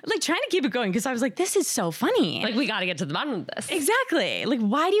 Like trying to keep it going. Cause I was like, this is so funny. Like we got to get to the bottom of this. Exactly. Like,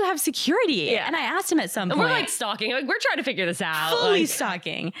 why do you have security? Yeah. And I asked him at some point. We're like stalking. Like we're trying to figure this out. Fully like,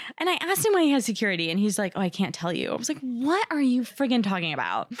 stalking. And I asked him why he has security and he's like, oh, I can't tell you. I was like, what are you friggin' talking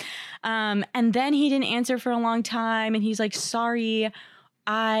about? And then he didn't answer for a long time. And he's like, sorry,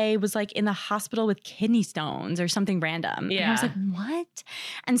 I was like in the hospital with kidney stones or something random. Yeah. And I was like, what?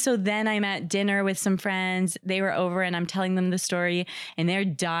 And so then I'm at dinner with some friends. They were over and I'm telling them the story and they're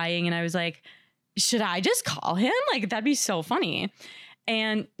dying. And I was like, should I just call him? Like, that'd be so funny.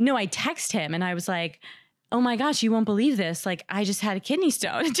 And no, I text him and I was like, oh my gosh, you won't believe this. Like, I just had a kidney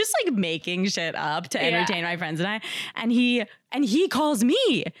stone. Just like making shit up to entertain my friends and I. And he calls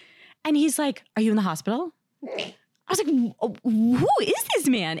me and he's like, are you in the hospital? I was like, who is this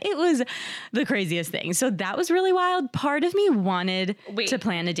man? It was the craziest thing. So that was really wild. Part of me wanted to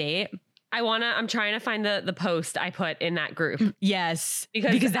plan a date. I'm trying to find the post I put in that group. Yes.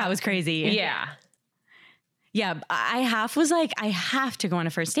 Because that was crazy. Yeah. Yeah. I half was like, I have to go on a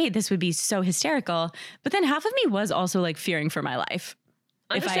first date. This would be so hysterical. But then half of me was also like fearing for my life.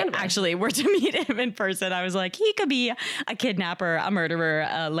 If I actually were to meet him in person, I was like, he could be a kidnapper, a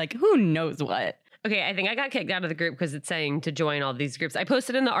murderer, like who knows what. Okay, I think I got kicked out of the group because it's saying to join all these groups. I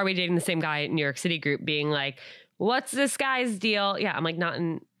posted in the Are We Dating the Same Guy in New York City group being like, what's this guy's deal? Yeah, I'm like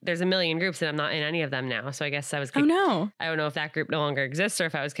there's a million groups and I'm not in any of them now. So I guess I was kicked. Oh no. I don't know if that group no longer exists or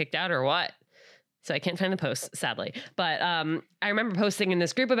if I was kicked out or what. So I can't find the post, sadly. But I remember posting in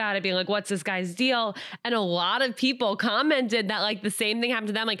this group about it, being like, what's this guy's deal? And a lot of people commented that like the same thing happened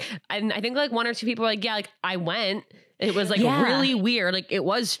to them. Like, and I think like one or two people were like, yeah, like I went. It was like really weird. Like it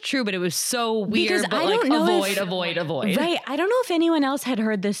was true, but it was so weird. Because but I like don't know avoid. Right. I don't know if anyone else had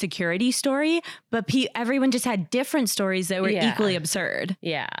heard the security story, but everyone just had different stories that were equally absurd.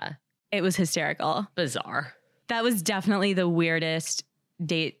 Yeah. It was hysterical. Bizarre. That was definitely the weirdest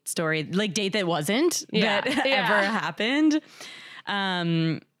date story, like date that wasn't that ever happened.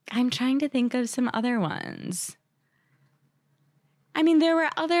 I'm trying to think of some other ones. I mean, there were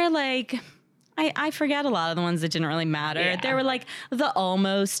other like... I forget a lot of the ones that didn't really matter. Yeah. There were like the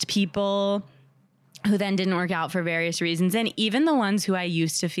almost people who then didn't work out for various reasons. And even the ones who I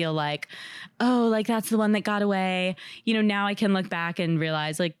used to feel like, oh, like that's the one that got away. You know, now I can look back and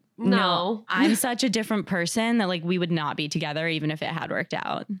realize like, no, I'm such a different person that like we would not be together even if it had worked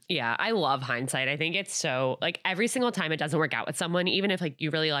out. Yeah, I love hindsight. I think it's so like every single time it doesn't work out with someone, even if like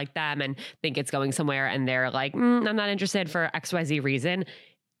you really like them and think it's going somewhere and they're like, I'm not interested for XYZ reason.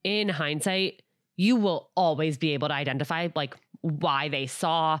 In hindsight, you will always be able to identify like why they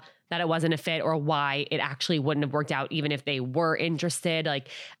saw that it wasn't a fit or why it actually wouldn't have worked out even if they were interested. Like,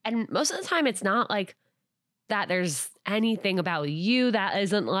 and most of the time it's not like that there's anything about you that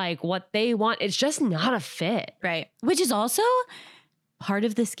isn't like what they want. It's just not a fit. Right. Which is also part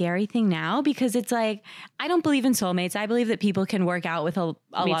of the scary thing now because it's like, I don't believe in soulmates. I believe that people can work out with a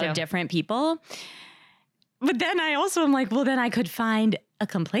lot of different people. But then I also am like, well, then I could find a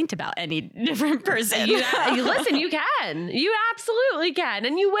complaint about any different person. Listen, you can. You absolutely can.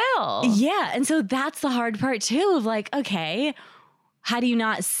 And you will. Yeah. And so that's the hard part too of like, okay, how do you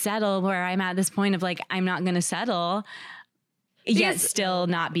not settle where I'm at this point of like, I'm not going to settle, yet still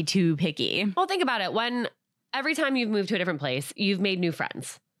not be too picky? Well, think about it. Every time you've moved to a different place, you've made new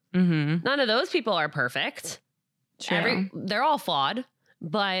friends. Mm-hmm. None of those people are perfect. True. They're all flawed.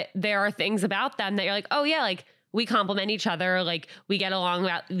 But there are things about them that you're like, oh yeah, like we complement each other. Like we get along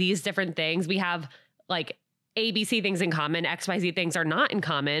about these different things. We have like ABC things in common. XYZ things are not in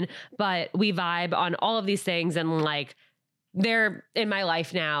common, but we vibe on all of these things. And like, they're in my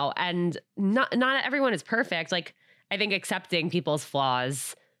life now, and not everyone is perfect. Like, I think accepting people's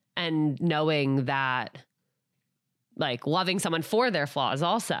flaws and knowing that, like, loving someone for their flaws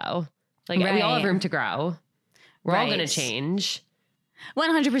also. Like, we all have room to grow. We're all going to change.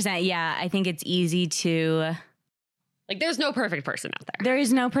 100%. Yeah. I think it's easy to... Like, there's no perfect person out there. There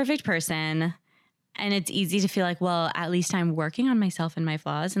is no perfect person. And it's easy to feel like, well, at least I'm working on myself and my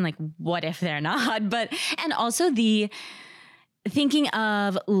flaws. And like, what if they're not? But, and also the thinking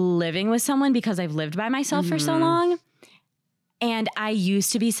of living with someone because I've lived by myself for so long. And I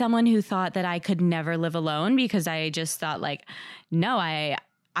used to be someone who thought that I could never live alone because I just thought like, no, I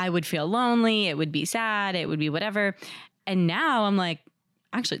would feel lonely. It would be sad. It would be whatever. And now I'm like,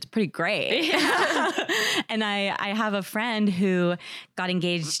 actually, it's pretty great. Yeah. And I have a friend who got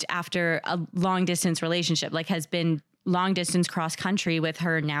engaged after a long distance relationship, like has been long distance cross country with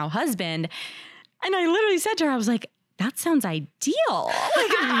her now husband. And I literally said to her, I was like, that sounds ideal.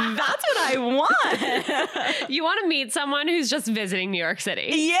 Like, that's what I want. You want to meet someone who's just visiting New York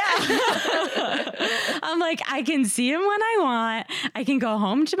City. Yeah. I'm like, I can see him when I want. I can go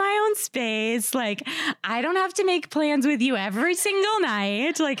home to my own space. Like, I don't have to make plans with you every single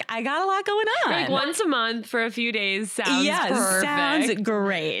night. Like, I got a lot going on. Like, once a month for a few days sounds perfect. Sounds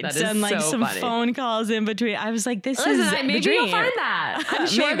great. That is and like so some funny. Phone calls in between. I was like, maybe the dream. You'll find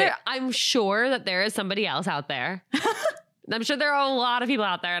that. I'm sure that there is somebody else out there. I'm sure there are a lot of people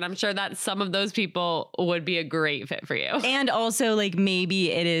out there, and I'm sure that some of those people would be a great fit for you. And also, like,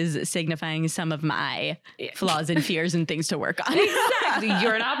 maybe it is signifying some of my flaws and fears and things to work on. Exactly.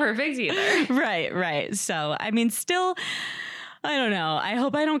 You're not perfect either. Right. So, I mean, still, I don't know. I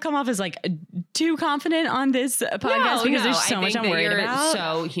hope I don't come off as like too confident on this podcast because there's so much I'm worried about.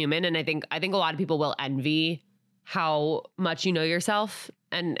 So human, and I think a lot of people will envy how much you know yourself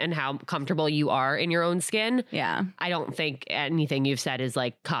and how comfortable you are in your own skin. Yeah. I don't think anything you've said is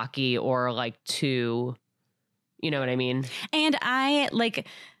like cocky or like too, you know what I mean? And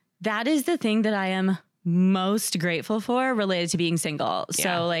that is the thing that I am most grateful for related to being single.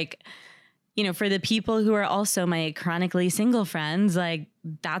 Yeah. So like, you know, for the people who are also my chronically single friends, like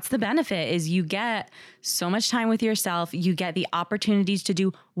that's the benefit is you get so much time with yourself. You get the opportunities to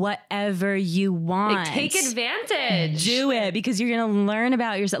do whatever you want. Like, take advantage. Do it because you're going to learn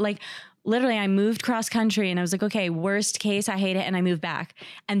about yourself. Like literally I moved cross country and I was like, okay, worst case, I hate it. And I moved back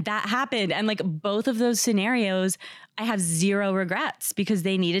and that happened. And like both of those scenarios, I have zero regrets because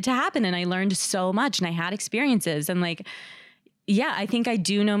they needed to happen. And I learned so much and I had experiences and like, yeah, I think I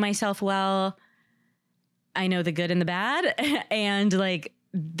do know myself well. I know the good and the bad. And like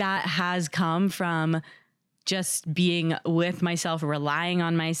that has come from just being with myself, relying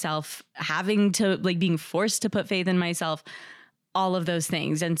on myself, having to like being forced to put faith in myself, all of those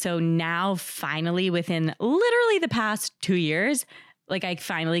things. And so now finally within literally the past 2 years, like I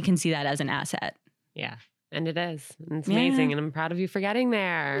finally can see that as an asset. Yeah. And it is. And it's amazing. And I'm proud of you for getting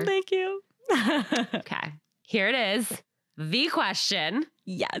there. Thank you. Okay. Here it is. The question.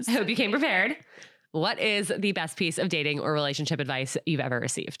 Yes. I hope you came prepared. What is the best piece of dating or relationship advice you've ever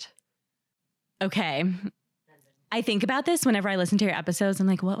received? Okay. I think about this whenever I listen to your episodes. I'm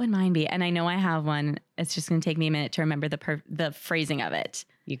like, what would mine be? And I know I have one. It's just going to take me a minute to remember the phrasing of it.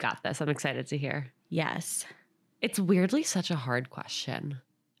 You got this. I'm excited to hear. Yes. It's weirdly such a hard question.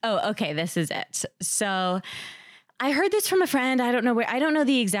 Oh, okay. This is it. So I heard this from a friend. I don't know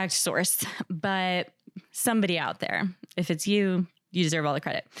the exact source, but somebody out there, if it's you, you deserve all the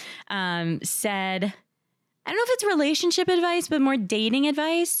credit, said, I don't know if it's relationship advice, but more dating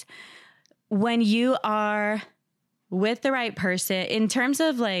advice. When you are with the right person, in terms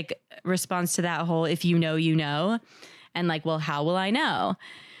of like response to that whole, if you know, and like, well, how will I know?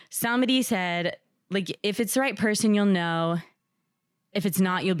 Somebody said, like, if it's the right person, you'll know. If it's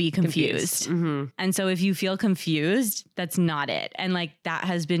not, you'll be confused. Mm-hmm. And so if you feel confused, that's not it. And like that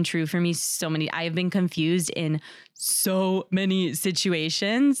has been true for me I have been confused in so many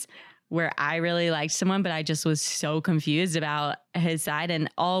situations where I really liked someone, but I just was so confused about his side and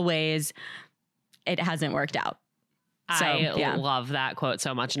always it hasn't worked out. So, I love that quote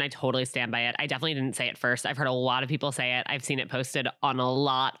so much and I totally stand by it. I definitely didn't say it first. I've heard a lot of people say it. I've seen it posted on a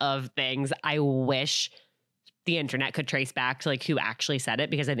lot of things. I wish the internet could trace back to like who actually said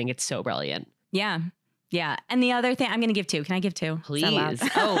it because I think it's so brilliant. Yeah. Yeah. And the other thing, I'm going to give two. Can I give two? Please.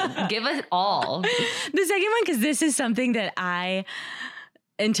 Oh, give us all. The second one, because this is something that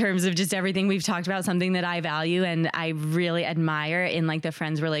in terms of just everything we've talked about, something that I value and I really admire in like the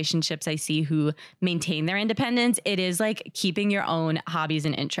friends relationships I see who maintain their independence. It is like keeping your own hobbies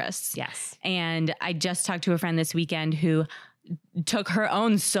and interests. Yes. And I just talked to a friend this weekend who took her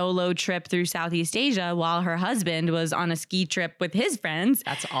own solo trip through Southeast Asia while her husband was on a ski trip with his friends.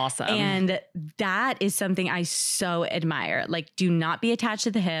 That's awesome. And that is something I so admire. Like, do not be attached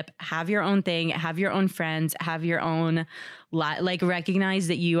to the hip. Have your own thing. Have your own friends. Have your own like recognize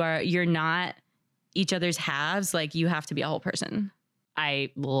that you're not each other's halves. Like, you have to be a whole person.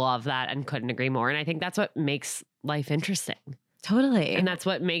 I love that and couldn't agree more. And I think that's what makes life interesting. Totally. And that's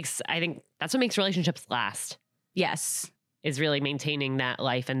what makes relationships last. Yes. Is really maintaining that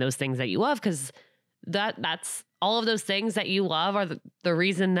life and those things that you love, because that's all of those things that you love are the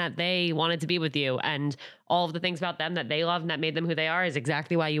reason that they wanted to be with you, and all of the things about them that they love and that made them who they are is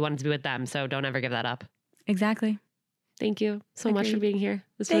exactly why you wanted to be with them. So don't ever give that up. Exactly. Thank you so much for being here.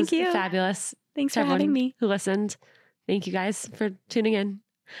 This was fabulous. Thanks for having me. Who listened. Thank you guys for tuning in.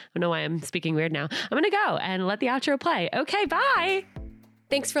 I don't know why I'm speaking weird now. I'm going to go and let the outro play. Okay, bye.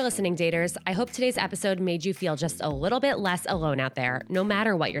 Thanks for listening, daters. I hope today's episode made you feel just a little bit less alone out there, no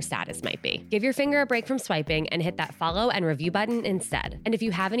matter what your status might be. Give your finger a break from swiping and hit that follow and review button instead. And if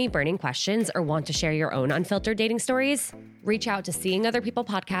you have any burning questions or want to share your own unfiltered dating stories, reach out to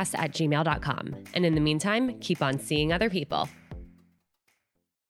seeingotherpeoplepodcast@gmail.com. And in the meantime, keep on seeing other people.